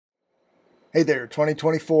Hey there,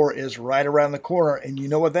 2024 is right around the corner, and you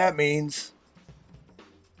know what that means.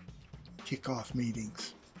 Kickoff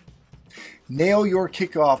meetings. Nail your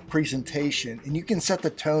kickoff presentation, and you can set the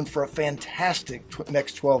tone for a fantastic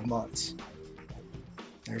next 12 months.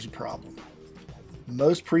 There's a problem.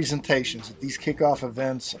 Most presentations at these kickoff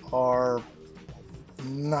events are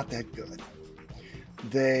not that good.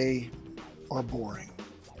 They are boring.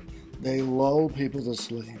 They lull people to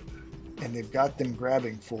sleep, and they've got them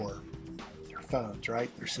grabbing for phones, right?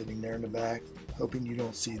 They're sitting there in the back, hoping you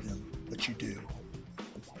don't see them, but you do.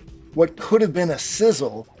 What could have been a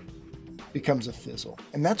sizzle becomes a fizzle.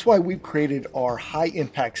 And that's why we've created our high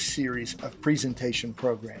impact series of presentation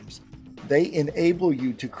programs. They enable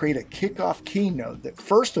you to create a kickoff keynote that,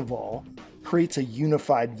 first of all, creates a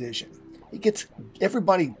unified vision. It gets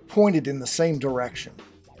everybody pointed in the same direction.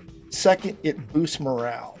 Second, it boosts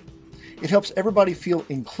morale. It helps everybody feel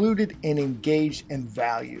included and engaged and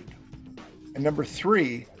valued. And number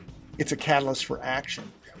three, it's a catalyst for action.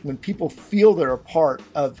 When people feel they're a part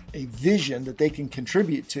of a vision that they can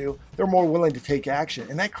contribute to, they're more willing to take action,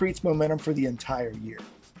 and that creates momentum for the entire year.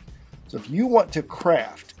 So if you want to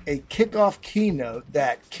craft a kickoff keynote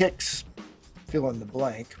that kicks fill in the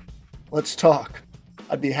blank, let's talk.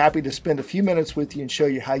 I'd be happy to spend a few minutes with you and show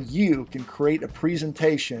you how you can create a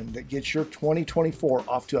presentation that gets your 2024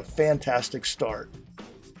 off to a fantastic start.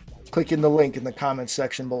 Click in the link in the comments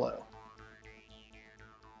section below.